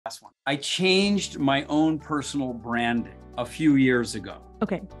one. I changed my own personal branding a few years ago.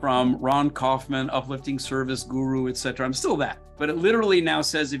 Okay. From Ron Kaufman, uplifting service guru, etc. I'm still that, but it literally now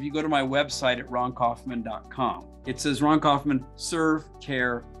says, if you go to my website at ronkaufman.com, it says Ron Kaufman, serve,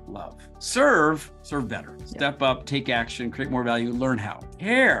 care, love. Serve better. Step up, take action, create more value, learn how.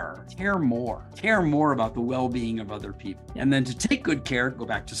 Care more. Care more about the well-being of other people. And then to take good care, go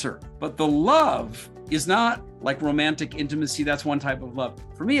back to serve. But the love is not like romantic intimacy. That's one type of love.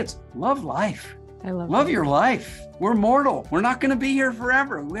 For me, it's love life. I love your life. We're mortal. We're not going to be here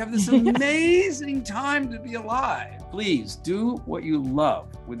forever. We have this amazing time to be alive. Please do what you love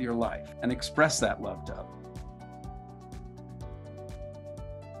with your life and express that love to others.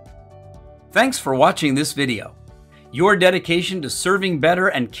 Thanks for watching this video. Your dedication to serving better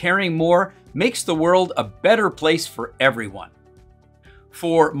and caring more makes the world a better place for everyone.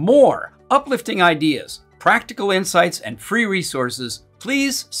 For more uplifting ideas, practical insights, and free resources,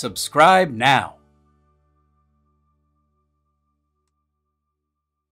 please subscribe now.